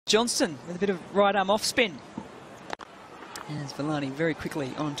Johnston with a bit of right arm off spin. As Vlaeminck very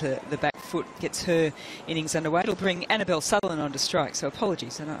quickly onto the back foot gets her innings underway. It'll bring Annabelle Sutherland on to strike, so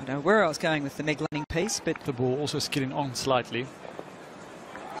apologies. I don't know where I was going with the Meg Lanning piece, but the ball also skidding on slightly.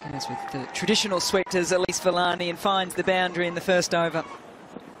 As with the traditional sweep does Elise Vlaeminck and finds the boundary in the first over.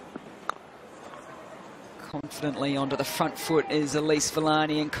 Confidently onto the front foot is Elise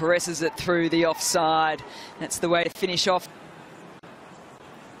Vlaeminck and caresses it through the offside. That's the way to finish off.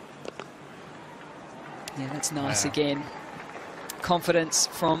 Yeah, that's nice again. Confidence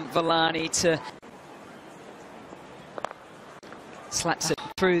from Vlaeminck to slaps it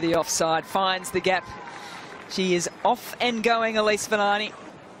through the offside, finds the gap. She is off and going, Elise Vlaeminck.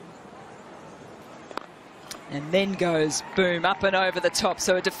 And then goes, boom, up and over the top.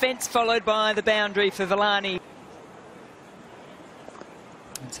 So a defence followed by the boundary for Vlaeminck.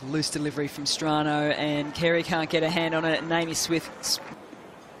 It's a loose delivery from Strano, and Carey can't get a hand on it. And Amy Swift.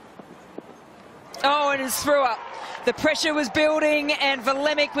 Oh, and it's through up. The pressure was building, and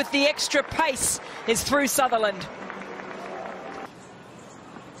Vlaeminck with the extra pace is through Sutherland.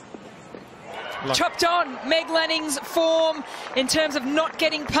 Chopped on. Meg Lanning's form in terms of not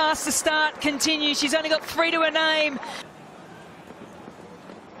getting past the start continues. She's only got 3 to her name.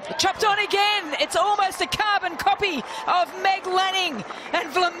 Chopped on again. It's almost a carbon copy of Meg Lanning.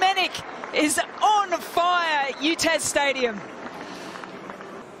 And Vlaeminck is on fire at UTAS Stadium.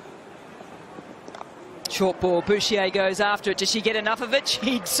 Short ball. Bouchier goes after it. Does she get enough of it?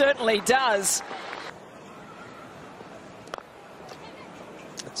 She certainly does.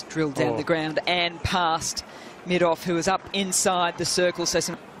 It's drilled down the ground and past mid-off, who was up inside the circle.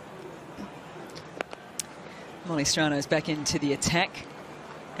 So Molly Strano's back into the attack.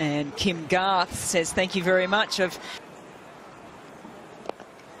 And Kim Garth says thank you very much. Of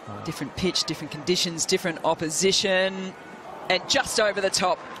different pitch, different conditions, different opposition. And just over the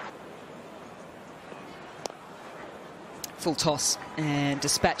top. Full toss and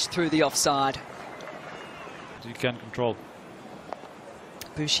dispatched through the offside. You can't control.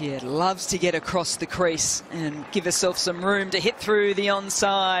 Bouchier loves to get across the crease and give herself some room to hit through the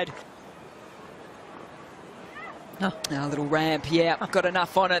onside. Oh, now a little ramp, yeah, got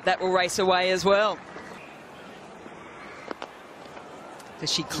enough on it. That will race away as well.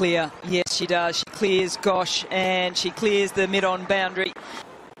 Does she clear? Yes, she does. She clears Gosh, and she clears the mid-on boundary.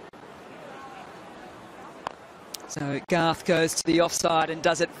 So Garth goes to the offside and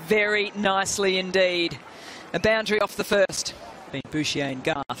does it very nicely indeed. A boundary off the first. Bouchier and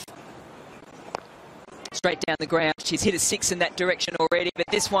Garth. Straight down the ground. She's hit a 6 in that direction already, but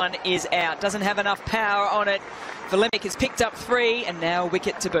this one is out. Doesn't have enough power on it. Vlaeminck has picked up 3 and now a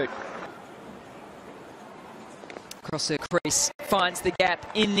wicket to boot. Across her crease, finds the gap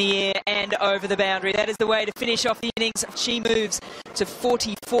in the air and over the boundary. That is the way to finish off the innings. She moves to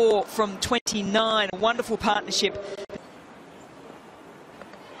 44 from 29. A wonderful partnership.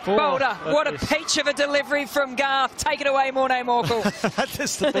 Boulder, what a peach of a delivery from Garth. Take it away, Mornay Morkel. That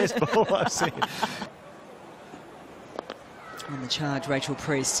is the best ball I've seen. On the charge, Rachel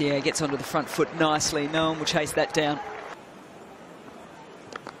Preez, yeah, gets onto the front foot nicely. No one will chase that down.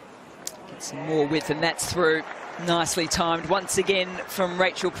 Get some more width, and that's through. Nicely timed once again from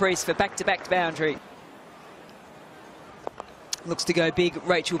Rachel Preez for back-to-back boundary. Looks to go big,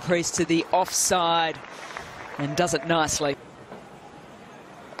 Rachel Preez to the offside, and does it nicely.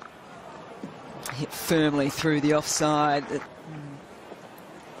 Hit firmly through the offside.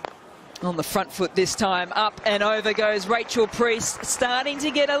 On the front foot this time, up and over goes Rachel Preez, starting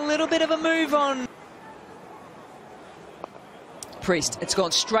to get a little bit of a move on. Priest, it's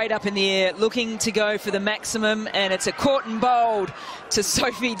gone straight up in the air, looking to go for the maximum, and it's a caught and bowled to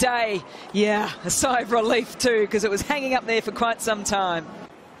Sophie Day. Yeah, a sigh of relief too, because it was hanging up there for quite some time.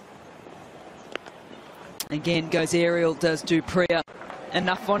 Again goes aerial, does du Preez.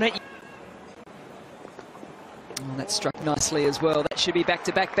 Enough on it. Oh, that struck nicely as well. That should be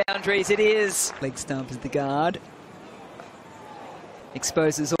back-to-back boundaries. It is. Leg stump is the guard.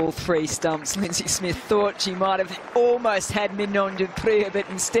 Exposes all 3 stumps. Lindsay Smith thought she might have almost had Mignon du Preez, but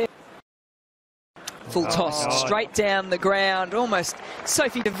instead full toss straight down the ground, almost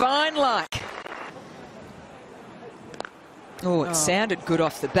Sophie Devine-like. Oh, it sounded good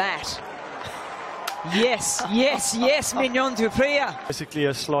off the bat. Yes, yes, yes, Mignon du Preez. Basically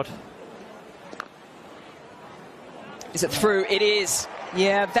a slot. Is it through? It is.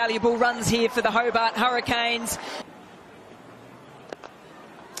 Yeah, valuable runs here for the Hobart Hurricanes.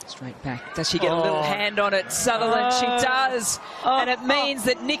 Straight back. Does she get a little hand on it? Sutherland, she does. And it means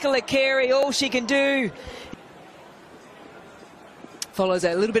that Nicola Carey, all she can do. Follows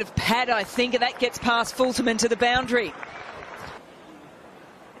a little bit of pad, I think, and that gets past Fulterman to the boundary.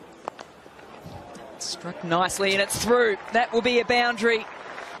 Struck nicely and it's through. That will be a boundary.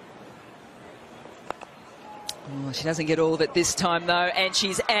 Oh, she doesn't get all of it this time though, and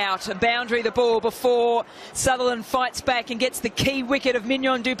she's out. A boundary the ball before Sutherland fights back and gets the key wicket of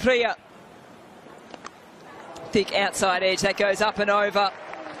Mignon du Preez. Thick outside edge, that goes up and over.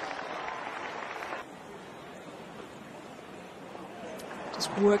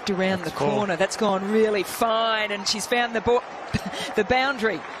 Just worked around the corner. That's gone really fine, and she's found the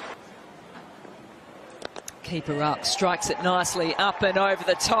boundary. Keeper up, strikes it nicely, up and over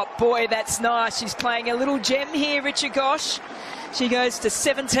the top. Boy, that's nice. She's playing a little gem here, Richard Gosch. She goes to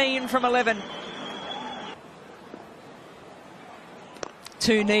 17 from 11.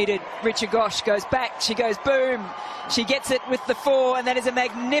 2 needed. Richard Gosch goes back. She goes boom. She gets it with the 4, and that is a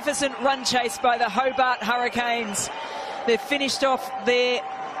magnificent run chase by the Hobart Hurricanes. They've finished off their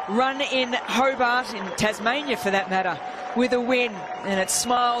run in Hobart, in Tasmania for that matter, with a win, and it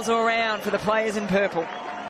smiles all around for the players in purple.